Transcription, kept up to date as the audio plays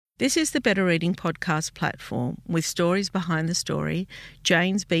This is the Better Reading Podcast platform with stories behind the story,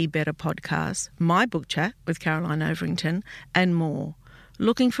 Jane's Be Better podcast, my book chat with Caroline Overington, and more.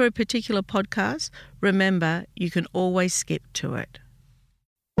 Looking for a particular podcast? Remember, you can always skip to it.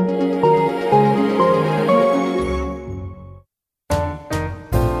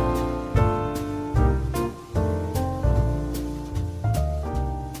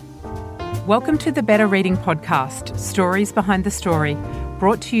 Welcome to the Better Reading Podcast, Stories Behind the Story,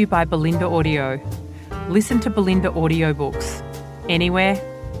 brought to you by Belinda Audio. Listen to Belinda audiobooks, anywhere,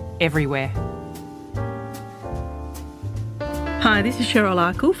 everywhere. Hi, this is Cheryl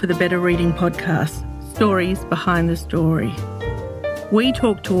Arkle for the Better Reading Podcast, Stories Behind the Story. We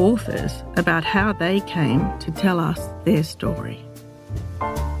talk to authors about how they came to tell us their story.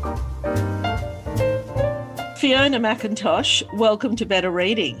 Fiona McIntosh, welcome to Better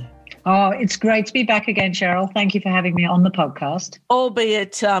Reading. Oh, it's great to be back again, Cheryl. Thank you for having me on the podcast.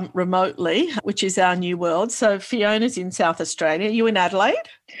 Albeit remotely, which is our new world. So Fiona's in South Australia. Are you in Adelaide?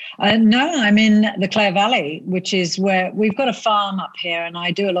 No, I'm in the Clare Valley, which is where we've got a farm up here and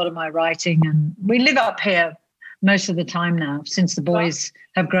I do a lot of my writing, and we live up here most of the time now since the boys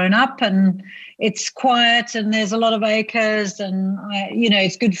have grown up, and it's quiet and there's a lot of acres and,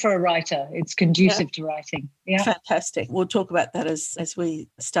 it's good for a writer. It's conducive to writing. Yeah. Fantastic. We'll talk about that as we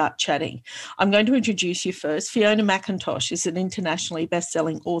start chatting. I'm going to introduce you first. Fiona McIntosh is an internationally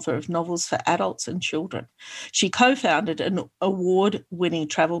best-selling author of novels for adults and children. She co-founded an award-winning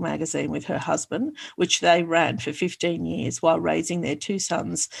travel magazine with her husband, which they ran for 15 years while raising their two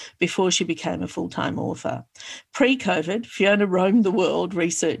sons before she became a full-time author. Pre-COVID, Fiona roamed the world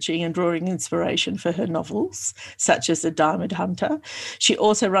researching and drawing inspiration for her novels, such as The Diamond Hunter. She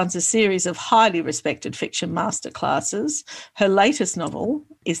also runs a series of highly respected fiction masterclasses. Her latest novel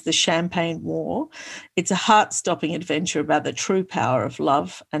is The Champagne War. It's a heart-stopping adventure about the true power of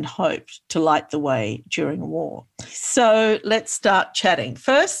love and hope to light the way during a war. So let's start chatting.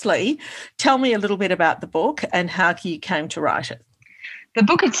 Firstly, tell me a little bit about the book and how you came to write it. The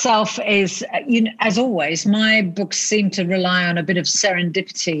book itself is, as always, my books seem to rely on a bit of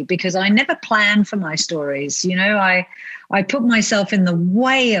serendipity because I never plan for my stories. I put myself in the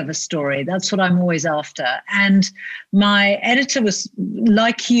way of a story. That's what I'm always after. And my editor was,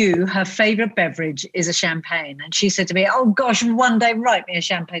 like you, her favourite beverage is a champagne. And she said to me, oh, gosh, one day write me a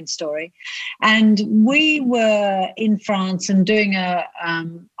champagne story. And we were in France and doing I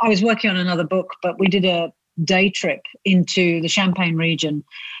was working on another book, but we did a day trip into the Champagne region.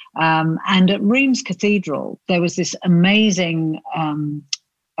 And at Reims Cathedral, there was this amazing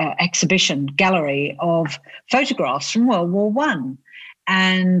exhibition gallery of photographs from World War I.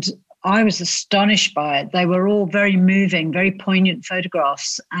 And I was astonished by it. They were all very moving, very poignant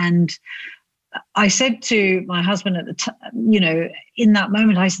photographs. And I said to my husband at the time, in that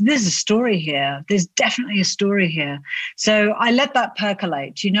moment, I said, there's a story here. There's definitely a story here. So I let that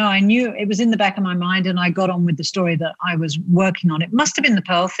percolate. I knew it was in the back of my mind and I got on with the story that I was working on. It must have been The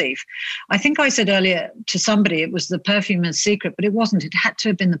Pearl Thief. I think I said earlier to somebody it was The Perfumer's Secret, but it wasn't. It had to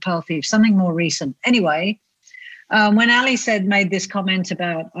have been The Pearl Thief, something more recent. Anyway, when Ali made this comment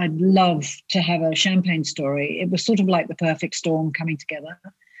about I'd love to have a champagne story, it was sort of like the perfect storm coming together.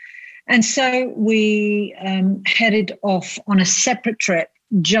 And so we headed off on a separate trip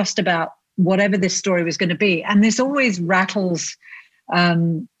just about whatever this story was going to be. And this always rattles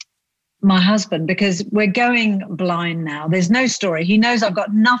my husband because we're going blind now. There's no story. He knows I've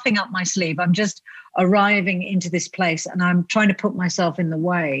got nothing up my sleeve. I'm just arriving into this place and I'm trying to put myself in the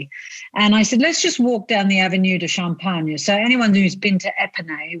way. And I said, let's just walk down the Avenue de Champagne. So anyone who's been to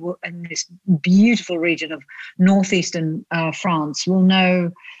Epernay in this beautiful region of northeastern France will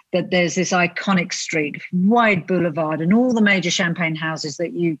know that there's this iconic street, wide boulevard, and all the major champagne houses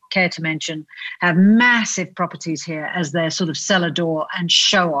that you care to mention have massive properties here as their sort of cellar door and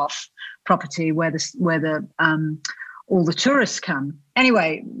show-off property where all the tourists come.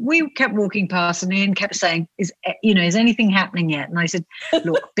 Anyway, we kept walking past and Ian kept saying, is anything happening yet? And I said,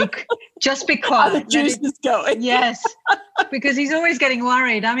 look, just be quiet. The juice is going. Yes, because he's always getting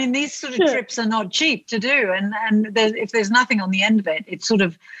worried. I mean, these sort of trips are not cheap to do. And if there's nothing on the end of it, it's sort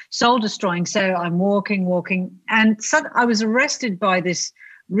of soul destroying. So I'm walking. And I was arrested by this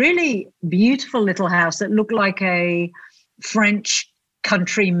really beautiful little house that looked like a French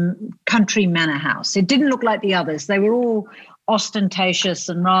country manor house. It didn't look like the others. They were all ostentatious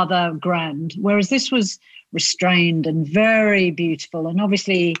and rather grand, whereas this was restrained and very beautiful. And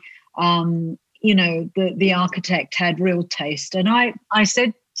obviously, the architect had real taste. And I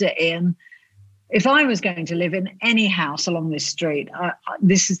said to Ian, if I was going to live in any house along this street,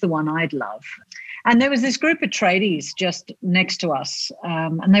 this is the one I'd love. And there was this group of tradies just next to us,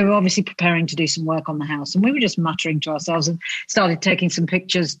 and they were obviously preparing to do some work on the house. And we were just muttering to ourselves and started taking some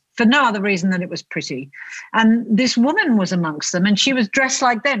pictures for no other reason than it was pretty. And this woman was amongst them, and she was dressed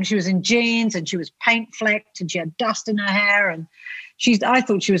like them. She was in jeans, and she was paint flecked, and she had dust in her hair. And I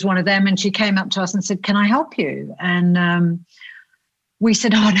thought she was one of them. And she came up to us and said, "Can I help you?" And we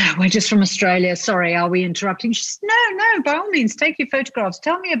said, "Oh, no, we're just from Australia. Sorry, are we interrupting?" She said, No, by all means, take your photographs.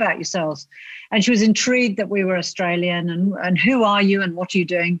 Tell me about yourselves. And she was intrigued that we were Australian and who are you and what are you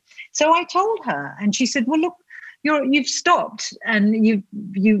doing? So I told her, and she said, "Well, look, you've stopped and you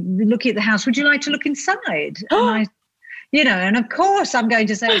look at the house. Would you like to look inside?" And and of course I'm going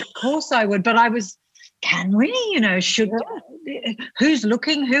to say, of course I would, but I was, can we, who's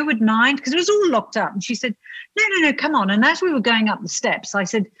looking, who would mind? Because it was all locked up. And she said, no, come on. And as we were going up the steps, I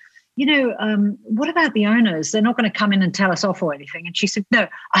said, what about the owners? They're not going to come in and tell us off or anything. And she said, "No,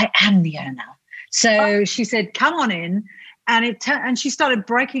 I am the owner." So she said, "Come on in." And she started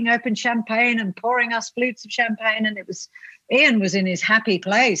breaking open champagne and pouring us flutes of champagne. And Ian was in his happy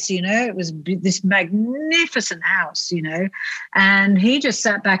place, it was this magnificent house, and he just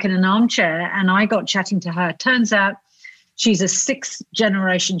sat back in an armchair and I got chatting to her. Turns out she's a 6th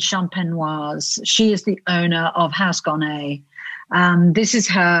generation champenoise. She is the owner of House Gonnet. This is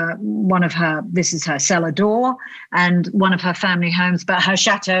her cellar door and one of her family homes, but her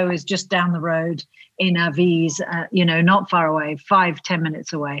chateau is just down the road in Aviz, not far away, 5-10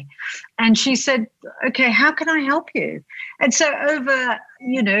 minutes away. And she said, "Okay, how can I help you?" And so over,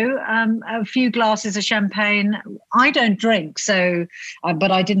 a few glasses of champagne, I don't drink,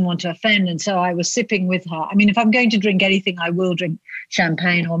 but I didn't want to offend. And so I was sipping with her. I mean, if I'm going to drink anything, I will drink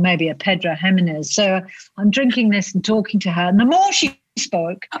champagne or maybe a Pedro Jimenez. So I'm drinking this and talking to her. And the more she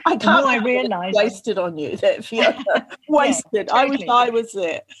spoke, the more I realised. Wasted on you there, Fiona. Wasted. Yeah, totally. I was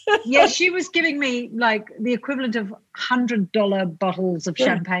there. Yeah, she was giving me like the equivalent of $100 bottles of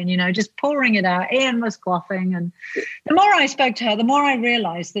champagne, just pouring it out. Ian was quaffing. And the more I spoke to her, the more I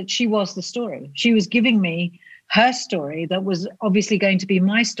realised that she was the story. She was giving me her story that was obviously going to be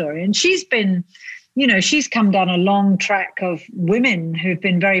my story. And she's been... she's come down a long track of women who've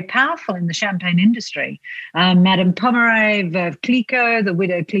been very powerful in the champagne industry. Madame Pommery, Veuve Clicquot, the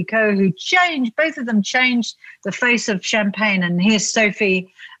widow Clicquot, both of them changed the face of champagne. And here's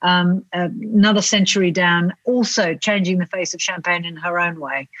Sophie, another century down, also changing the face of champagne in her own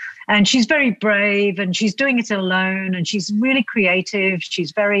way. And she's very brave and she's doing it alone and she's really creative.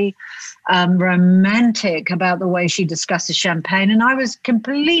 She's very romantic about the way she discusses champagne. And I was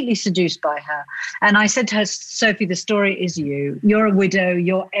completely seduced by her. And I said to her, "Sophie, the story is you. You're a widow.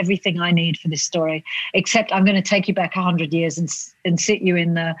 You're everything I need for this story, except I'm going to take you back 100 years and sit you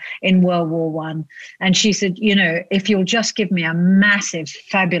in World War I." And she said, "If you'll just give me a massive,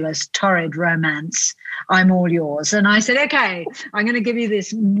 fabulous, torrid romance, I'm all yours." And I said, "Okay, I'm going to give you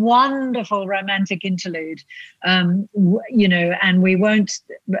this wonderful romantic interlude, and we won't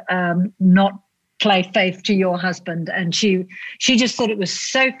not play faith to your husband." And she just thought it was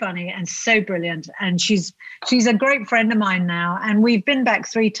so funny and so brilliant. And she's a great friend of mine now. And we've been back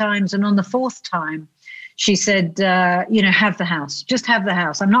 3 times. And on the 4th time, she said, have the house. Just have the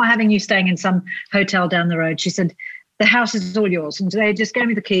house. I'm not having you staying in some hotel down the road. She said, "The house is all yours." And they just gave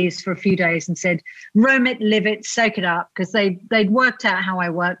me the keys for a few days and said, "Roam it, live it, soak it up," because they'd worked out how I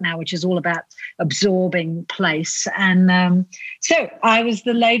work now, which is all about absorbing place. And so I was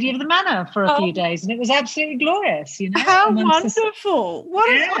the lady of the manor for a few days, and it was absolutely glorious. How wonderful!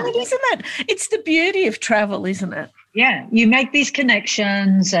 Isn't it? It's the beauty of travel, isn't it? Yeah, you make these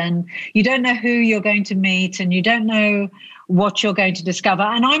connections, and you don't know who you're going to meet, and you don't know what you're going to discover.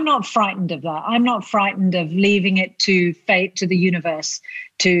 And I'm not frightened of that. I'm not frightened of leaving it to fate, to the universe,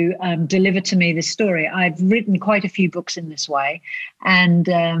 to deliver to me this story. I've written quite a few books in this way. And,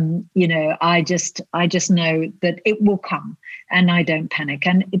 I just know that it will come and I don't panic,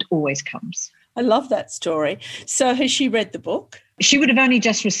 and it always comes. I love that story. So has she read the book? She would have only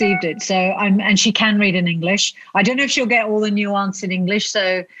just received it. And she can read in English. I don't know if she'll get all the nuance in English.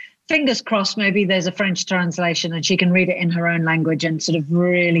 So fingers crossed, maybe there's a French translation and she can read it in her own language and sort of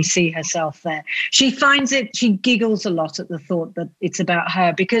really see herself there. She giggles a lot at the thought that it's about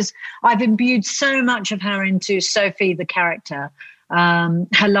her, because I've imbued so much of her into Sophie, the character,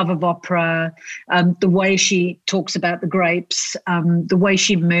 her love of opera, the way she talks about the grapes, the way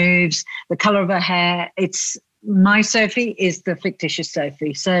she moves, the colour of her hair. My Sophie is the fictitious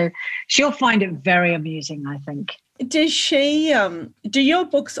Sophie. So she'll find it very amusing, I think. Does she, do your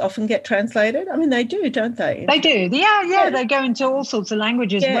books often get translated? I mean, they do, don't they? They do. Yeah. They go into all sorts of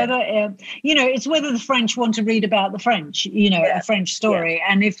languages, whether, it's whether the French want to read about the French, a French story.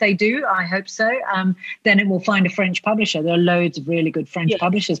 Yeah. And if they do, I hope so, then it will find a French publisher. There are loads of really good French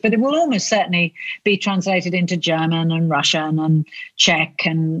publishers, but it will almost certainly be translated into German and Russian and Czech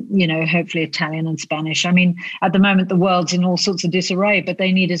and, hopefully Italian and Spanish. I mean, at the moment, the world's in all sorts of disarray, but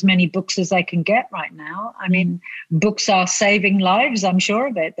they need as many books as they can get right now. I mean, books are saving lives, I'm sure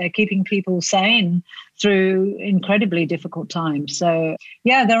of it. They're keeping people sane through incredibly difficult times. So,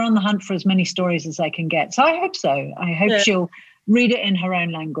 they're on the hunt for as many stories as they can get. So I hope so. I hope she'll read it in her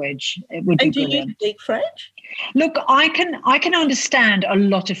own language. It would be brilliant. And do you speak French? Look, I can understand a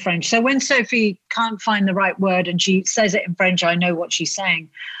lot of French. So when Sophie can't find the right word and she says it in French, I know what she's saying.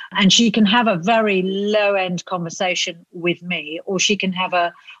 And she can have a very low-end conversation with me, or she can have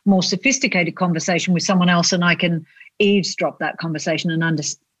a more sophisticated conversation with someone else, and I can eavesdrop that conversation and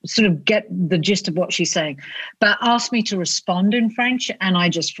sort of get the gist of what she's saying. But ask me to respond in French and I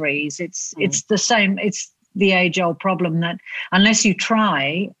just freeze. It's the same. It's the age-old problem that unless you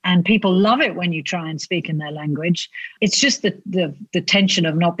try, and people love it when you try and speak in their language, it's just the tension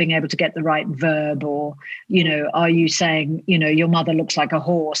of not being able to get the right verb, or, are you saying, your mother looks like a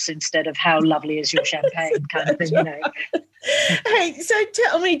horse instead of how lovely is your champagne kind of thing, Hey, so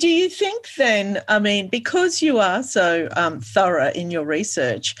tell me, do you think then, I mean, because you are so thorough in your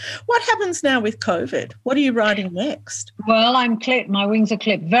research, what happens now with COVID? What are you writing next? Well, I'm clipped. My wings are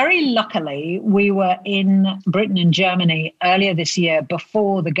clipped. Very luckily, we were in Britain and Germany earlier this year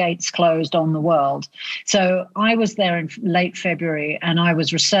before the gates closed on the world. So I was there in late February and I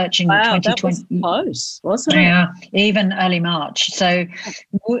was researching the 2020. That was close, wasn't it? Yeah, even early March. So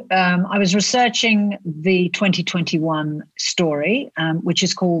I was researching the 2021 story, which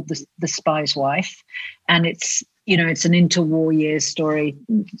is called The Spy's Wife. And it's an interwar years story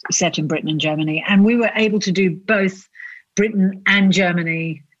set in Britain and Germany. And we were able to do both Britain and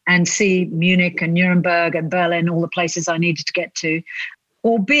Germany and see Munich and Nuremberg and Berlin, all the places I needed to get to,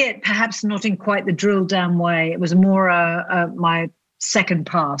 albeit perhaps not in quite the drilled down way. It was more my second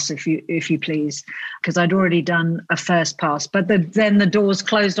pass, if you please, because I'd already done a first pass. But then the doors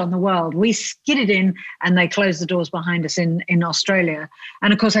closed on the world. We skidded in and they closed the doors behind us in Australia.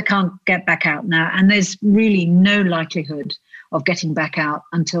 And of course, I can't get back out now. And there's really no likelihood of getting back out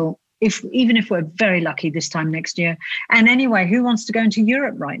until even if we're very lucky this time next year. And anyway, who wants to go into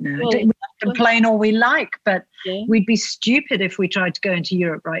Europe right now? Well, we can complain all we like, but we'd be stupid if we tried to go into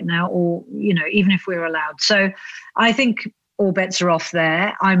Europe right now, or, even if we were allowed. So I think all bets are off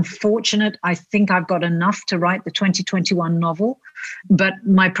there. I'm fortunate. I think I've got enough to write the 2021 novel, but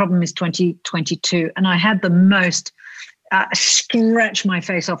my problem is 2022. And I had the most scratch my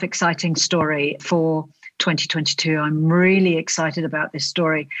face off exciting story for 2022. I'm really excited about this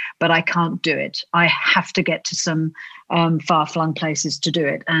story, but I can't do it. I have to get to some far-flung places to do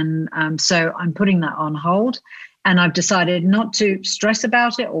it. And so I'm putting that on hold, and I've decided not to stress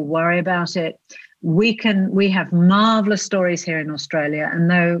about it or worry about it. We have marvelous stories here in Australia. And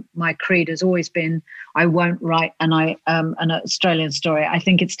though my creed has always been, I won't write an Australian story, I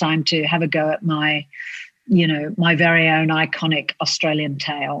think it's time to have a go at my very own iconic Australian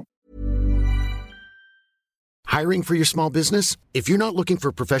tale. Hiring for your small business? If you're not looking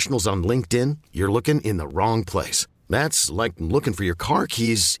for professionals on LinkedIn, you're looking in the wrong place. That's like looking for your car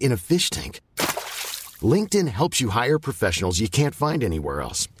keys in a fish tank. LinkedIn helps you hire professionals you can't find anywhere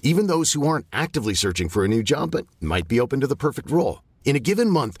else, even those who aren't actively searching for a new job but might be open to the perfect role. In a given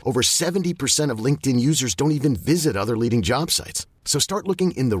month, over 70% of LinkedIn users don't even visit other leading job sites. So start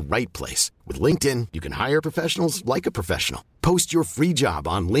looking in the right place. With LinkedIn, you can hire professionals like a professional. Post your free job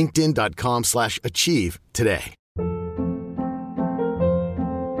on linkedin.com/achieve today.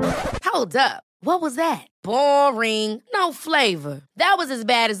 Hold up. What was that? Boring. No flavor. That was as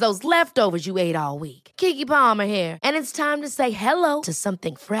bad as those leftovers you ate all week. Keke Palmer here. And it's time to say hello to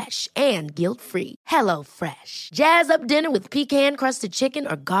something fresh and guilt-free. HelloFresh. Jazz up dinner with pecan-crusted chicken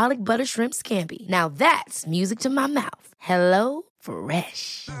or garlic butter shrimp scampi. Now that's music to my mouth.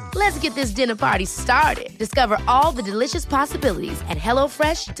 HelloFresh. Let's get this dinner party started. Discover all the delicious possibilities at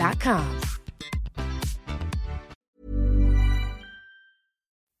HelloFresh.com.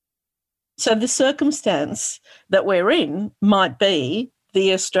 So the circumstance that we're in might be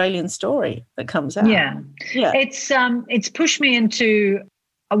the Australian story that comes out. Yeah. It's pushed me into,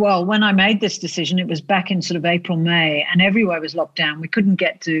 well, when I made this decision, it was back in sort of April, May, and everywhere was locked down. We couldn't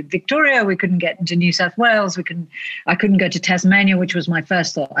get to Victoria. We couldn't get into New South Wales. I couldn't go to Tasmania, which was my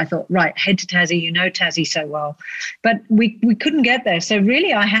first thought. I thought, right, head to Tassie. You know Tassie so well. But we couldn't get there. So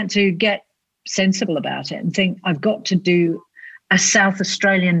really I had to get sensible about it and think I've got to do a South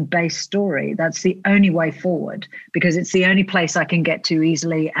Australian based story. That's the only way forward, because it's the only place I can get to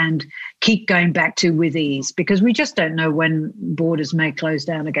easily and keep going back to with ease, because we just don't know when borders may close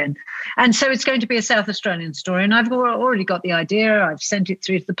down again. And so it's going to be a South Australian story. And I've already got the idea. I've sent it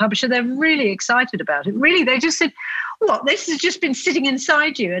through to the publisher. They're really excited about it. Really, they just said, "What? This has just been sitting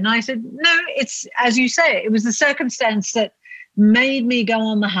inside you." And I said, "No, it's, as you say, it was the circumstance that made me go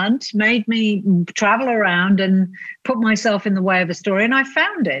on the hunt, made me travel around and put myself in the way of a story. And I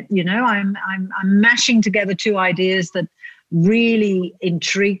found it. You know, I'm mashing together two ideas that really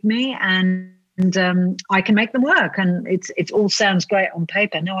intrigue me, and I can make them work. And it all sounds great on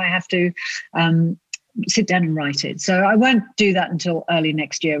paper. Now I have to sit down and write it. So I won't do that until early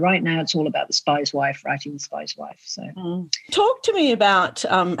next year. Right now, it's all about The Spy's Wife, writing The Spy's Wife. So, Talk to me about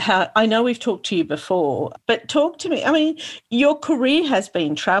how, I know we've talked to you before, but talk to me. I mean, your career has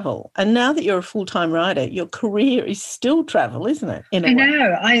been travel, and now that you're a full-time writer, your career is still travel, isn't it? I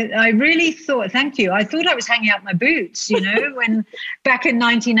know. I really thought, thank you. I thought I was hanging out my boots, you know, when back in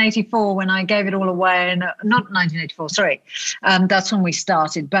 1984, when I gave it all away, and not 1984, sorry, that's when we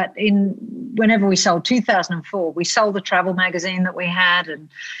started. But whenever we sold 2004, we sold the travel magazine that we had, and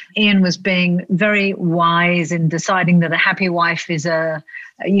Ian was being very wise in deciding that a happy wife is a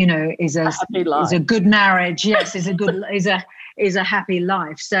good marriage. Yes, is a happy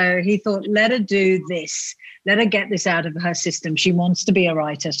life. So he thought, let her do this. Let her get this out of her system. She wants to be a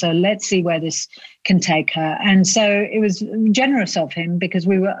writer. So let's see where this can take her. And so it was generous of him, because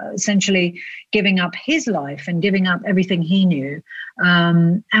we were essentially giving up his life and giving up everything he knew.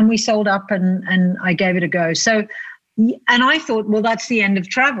 And we sold up, and I gave it a go. So, and I thought, well, that's the end of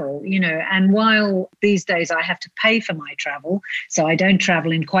travel, you know. And while these days I have to pay for my travel, so I don't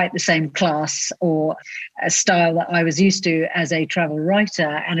travel in quite the same class or a style that I was used to as a travel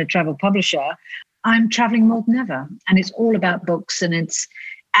writer and a travel publisher, I'm traveling more than ever. And it's all about books, and it's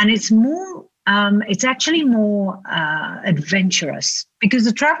more, it's actually more adventurous, because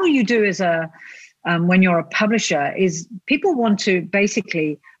the travel you do as when you're a publisher is people want to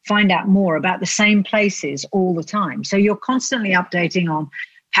basically find out more about the same places all the time. So you're constantly updating on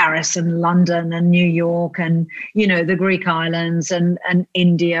Paris and London and New York and, you know, the Greek islands and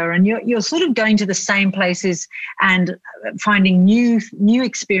India, and you're sort of going to the same places and finding new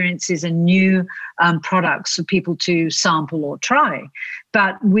experiences and new products for people to sample or try.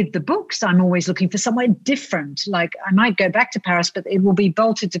 But with the books, I'm always looking for somewhere different. Like I might go back to Paris, but it will be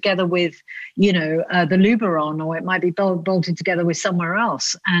bolted together with, you know, the Luberon, or it might be bolted together with somewhere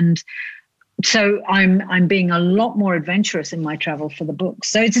else. And so I'm being a lot more adventurous in my travel for the books.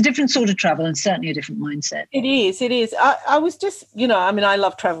 So it's a different sort of travel, and certainly a different mindset. It is. I was just, you know, I mean, I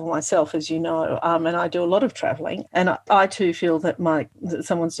love travel myself, as you know, and I do a lot of traveling. And I too feel that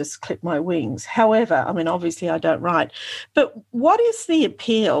someone's just clipped my wings. However, I mean, obviously I don't write. But what is the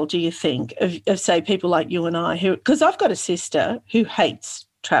appeal, do you think, of say, people like you and I, who, because I've got a sister who hates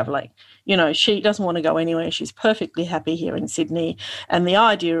traveling. You know, she doesn't want to go anywhere. She's perfectly happy here in Sydney. And the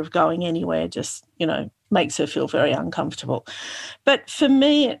idea of going anywhere just, you know, makes her feel very uncomfortable. But for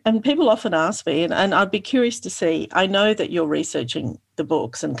me, and people often ask me, and I'd be curious to see, I know that you're researching the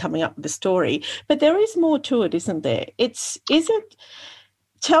books and coming up with the story, but there is more to it, isn't there?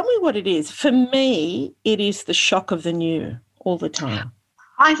 Tell me what it is. For me, it is the shock of the new all the time.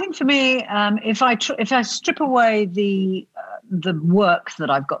 I think for me, if I strip away the work that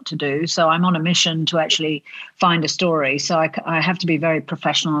I've got to do, so I'm on a mission to actually find a story, so I have to be very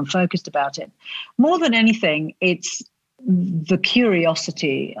professional and focused about it. More than anything, it's the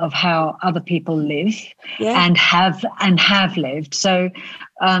curiosity of how other people live and have lived. So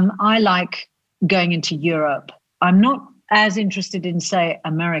I like going into Europe. I'm not as interested in, say,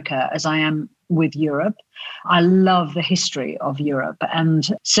 America as I am with Europe. I love the history of Europe. And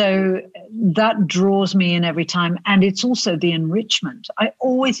so that draws me in every time. And it's also the enrichment. I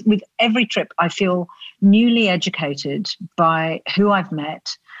always, with every trip, I feel newly educated by who I've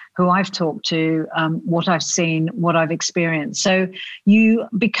met, who I've talked to, what I've seen, what I've experienced. So you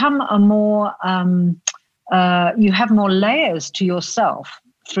become you have more layers to yourself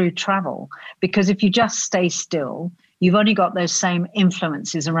through travel, because if you just stay still, you've only got those same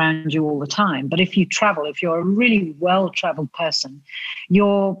influences around you all the time. But if you travel, if you're a really well-traveled person,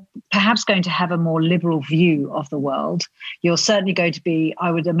 you're perhaps going to have a more liberal view of the world. You're certainly going to be, I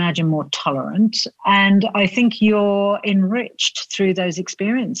would imagine, more tolerant. And I think you're enriched through those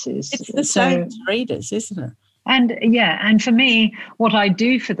experiences. It's the same as readers, isn't it? And for me, what I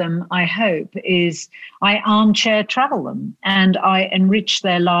do for them, I hope, is I armchair travel them, and I enrich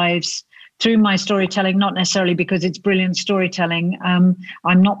their lives through my storytelling, not necessarily because it's brilliant storytelling.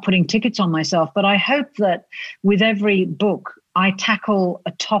 I'm not putting tickets on myself, but I hope that with every book, I tackle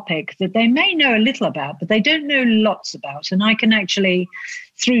a topic that they may know a little about, but they don't know lots about. And I can actually,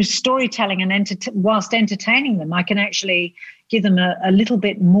 through storytelling and whilst entertaining them, I can actually give them a little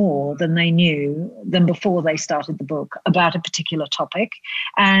bit more than they knew than before they started the book about a particular topic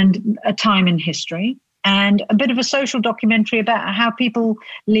and a time in history, and a bit of a social documentary about how people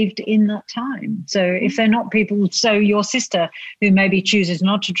lived in that time. So if they're not people, so your sister who maybe chooses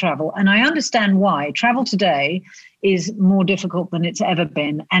not to travel, and I understand why. Travel today is more difficult than it's ever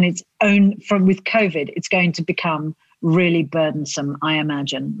been, and with COVID, it's going to become really burdensome, I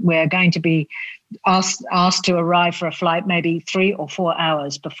imagine. We're going to be asked to arrive for a flight maybe 3 or 4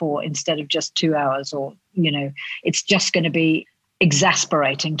 hours before instead of just 2 hours, or, it's just going to be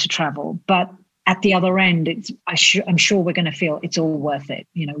exasperating to travel. But at the other end, I'm sure we're going to feel it's all worth it,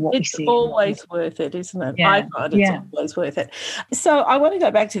 what we see. It's always worth it, isn't it? Yeah. I find it's always worth it. So I want to go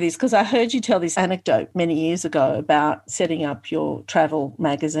back to this because I heard you tell this anecdote many years ago about setting up your travel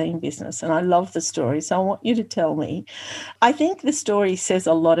magazine business, and I love the story. So I want you to tell me. I think the story says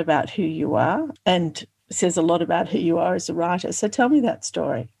a lot about who you are and says a lot about who you are as a writer. So tell me that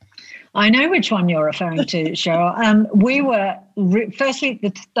story. I know which one you're referring to, Cheryl. We were, firstly,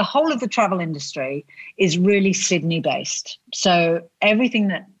 the whole of the travel industry is really Sydney-based. So everything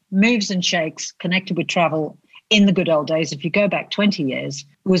that moves and shakes connected with travel in the good old days, if you go back 20 years,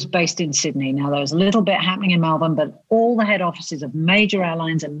 was based in Sydney. Now, there was a little bit happening in Melbourne, but all the head offices of major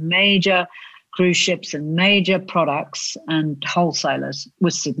airlines and major cruise ships and major products and wholesalers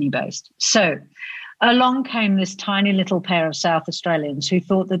was Sydney-based. So along came this tiny little pair of South Australians who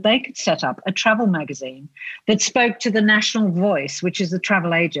thought that they could set up a travel magazine that spoke to the national voice, which is the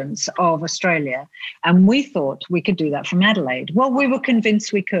travel agents of Australia. And we thought we could do that from Adelaide. Well, we were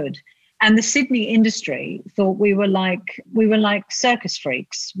convinced we could. And the Sydney industry thought we were like circus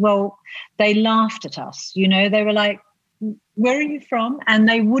freaks. Well, they laughed at us. They were like, "Where are you from?" And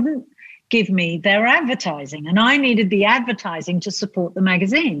they wouldn't give me their advertising, and I needed the advertising to support the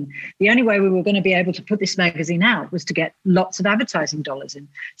magazine. The only way we were going to be able to put this magazine out was to get lots of advertising dollars in.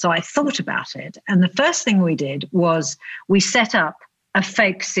 So I thought about it, and the first thing we did was we set up a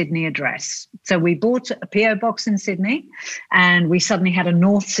fake Sydney address. So we bought a PO box in Sydney, and we suddenly had a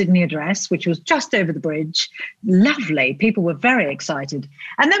North Sydney address, which was just over the bridge. Lovely. People were very excited.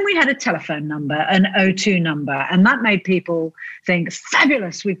 And then we had a telephone number, an O2 number, and that made people think,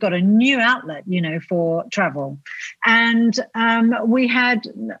 fabulous, we've got a new outlet, for travel. And we had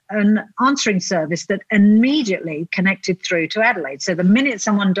an answering service that immediately connected through to Adelaide. So the minute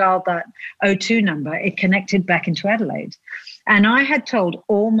someone dialed that O2 number, it connected back into Adelaide. And I had told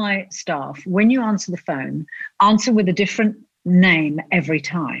all my staff, when you answer the phone, answer with a different name every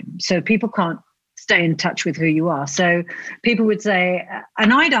time. So people can't stay in touch with who you are. So people would say,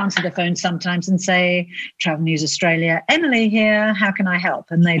 and I'd answer the phone sometimes and say, Travel News Australia, Emily here, how can I help?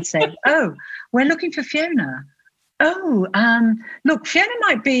 And they'd say, oh, we're looking for Fiona. Oh, look, Fiona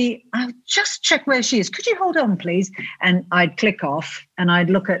might be, I'll just check where she is. Could you hold on, please? And I'd click off and I'd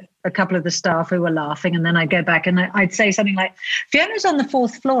look at a couple of the staff who were laughing, and then I'd go back and I'd say something like, Fiona's on the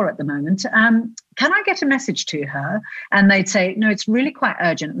 4th floor at the moment. Can I get a message to her? And they'd say, no, it's really quite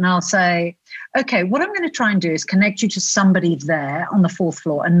urgent. And I'll say, okay, what I'm going to try and do is connect you to somebody there on the 4th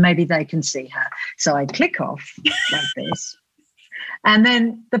floor and maybe they can see her. So I'd click off like this. And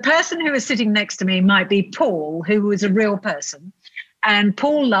then the person who was sitting next to me might be Paul, who was a real person. And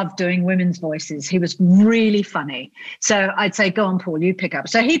Paul loved doing women's voices. He was really funny. So I'd say, go on, Paul, you pick up.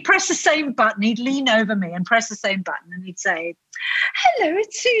 So he'd press the same button. He'd lean over me and press the same button. And he'd say, hello,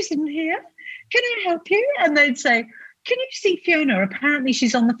 it's Susan here. Can I help you? And they'd say, can you see Fiona? Apparently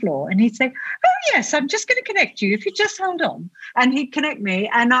she's on the floor. And he'd say, oh, yes, I'm just going to connect you if you just hold on. And he'd connect me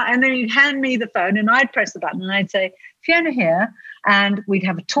and then he'd hand me the phone and I'd press the button and I'd say, Fiona here. And we'd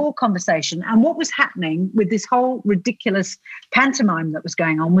have a tall conversation. And what was happening with this whole ridiculous pantomime that was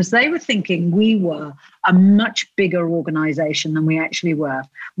going on was they were thinking we were a much bigger organisation than we actually were.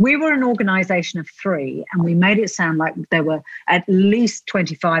 We were an organisation of 3, and we made it sound like there were at least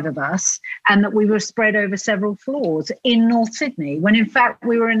 25 of us and that we were spread over several floors in North Sydney, when in fact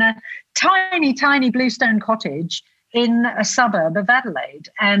we were in a tiny, tiny bluestone cottage in a suburb of Adelaide.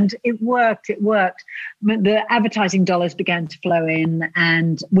 And it worked. The advertising dollars began to flow in,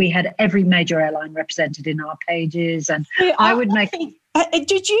 and we had every major airline represented in our pages. And I would make...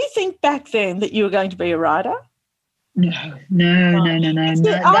 Did you think back then that you were going to be a writer? No.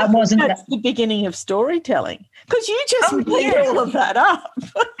 That wasn't... That's the beginning of storytelling, because you just made all of that up.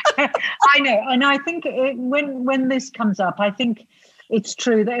 I know. And I think when this comes up, I think it's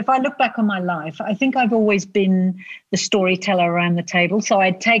true that if I look back on my life, I think I've always been the storyteller around the table. So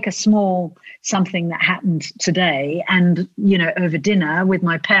I'd take a small something that happened today and, over dinner with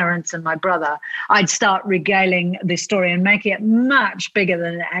my parents and my brother, I'd start regaling this story and making it much bigger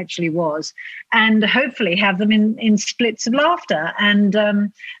than it actually was, and hopefully have them in splits of laughter. And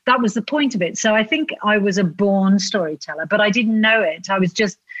that was the point of it. So I think I was a born storyteller, but I didn't know it. I was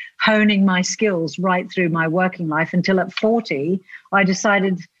just honing my skills right through my working life until at 40, I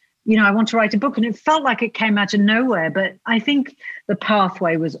decided, I want to write a book. And it felt like it came out of nowhere. But I think the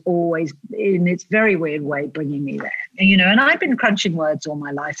pathway was always, in its very weird way, bringing me there. And I've been crunching words all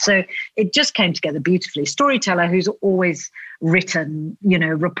my life. So it just came together beautifully. Storyteller who's always written,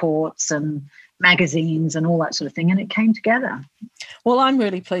 reports and magazines and all that sort of thing. And it came together. Well, I'm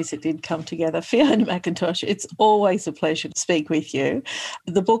really pleased it did come together. Fiona McIntosh, it's always a pleasure to speak with you.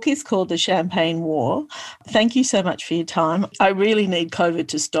 The book is called The Champagne War. Thank you so much for your time. I really need COVID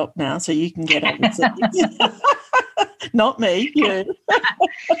to stop now so you can get on with it. Not me, you.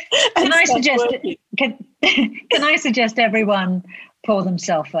 Can I suggest everyone pour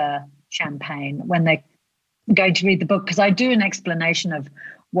themselves a champagne when they're going to read the book? Because I do an explanation of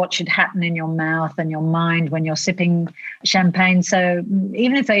what should happen in your mouth and your mind when you're sipping champagne. So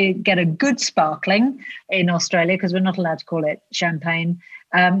even if they get a good sparkling in Australia, because we're not allowed to call it champagne,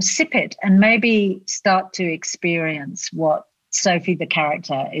 sip it and maybe start to experience what Sophie, the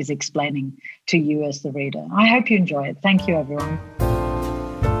character, is explaining to you as the reader. I hope you enjoy it. Thank you, everyone.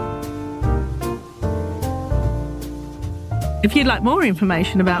 If you'd like more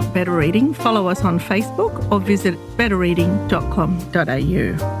information about Better Reading, follow us on Facebook or visit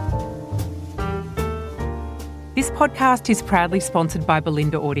betterreading.com.au. This podcast is proudly sponsored by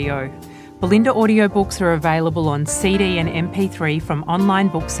Belinda Audio. Belinda audiobooks are available on CD and MP3 from online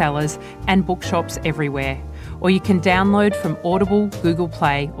booksellers and bookshops everywhere, or you can download from Audible, Google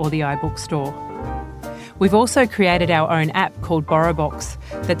Play or the iBook Store. We've also created our own app called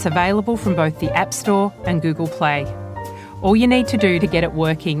BorrowBox that's available from both the App Store and Google Play. All you need to do to get it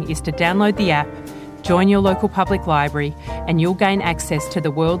working is to download the app, join your local public library, and you'll gain access to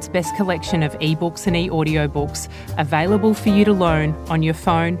the world's best collection of ebooks and e-audiobooks available for you to loan on your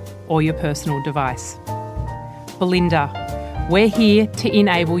phone or your personal device. Belinda, we're here to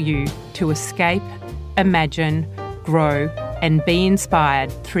enable you to escape, imagine, grow, and be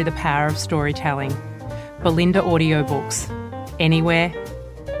inspired through the power of storytelling. Belinda Audiobooks. Anywhere,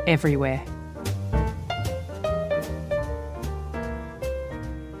 everywhere.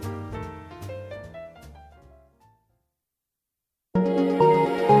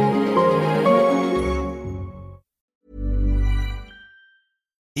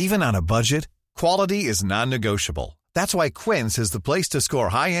 Even on a budget, quality is non-negotiable. That's why Quince is the place to score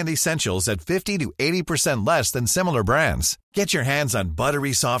high-end essentials at 50 to 80% less than similar brands. Get your hands on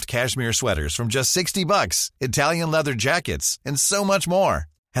buttery soft cashmere sweaters from just $60, Italian leather jackets, and so much more.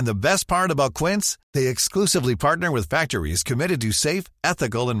 And the best part about Quince, they exclusively partner with factories committed to safe,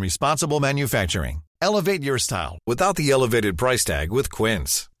 ethical, and responsible manufacturing. Elevate your style without the elevated price tag with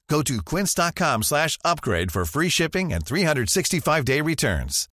Quince. Go to quince.com/upgrade for free shipping and 365-day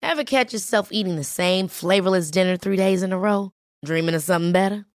returns. Ever catch yourself eating the same flavorless dinner 3 days in a row? Dreaming of something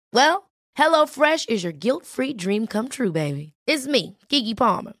better? Well, HelloFresh is your guilt-free dream come true, baby. It's me, Keke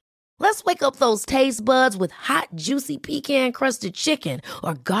Palmer. Let's wake up those taste buds with hot, juicy pecan-crusted chicken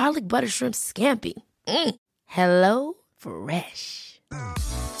or garlic butter shrimp scampi. Hello Fresh.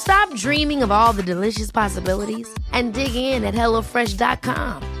 Stop dreaming of all the delicious possibilities and dig in at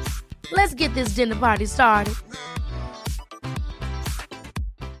HelloFresh.com. Let's get this dinner party started.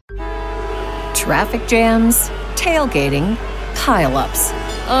 Traffic jams, tailgating, pile-ups.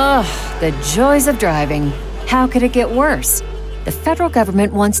 Ugh, the joys of driving. How could it get worse? The federal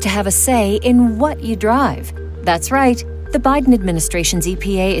government wants to have a say in what you drive. That's right. The Biden administration's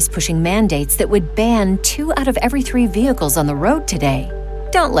EPA is pushing mandates that would ban 2 out of every 3 vehicles on the road today.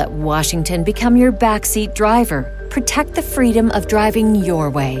 Don't let Washington become your backseat driver. Protect the freedom of driving your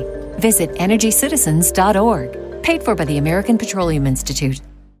way. Visit EnergyCitizens.org. Paid for by the American Petroleum Institute.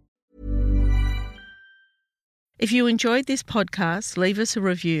 If you enjoyed this podcast, leave us a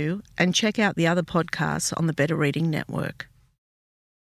review and check out the other podcasts on the Better Reading Network.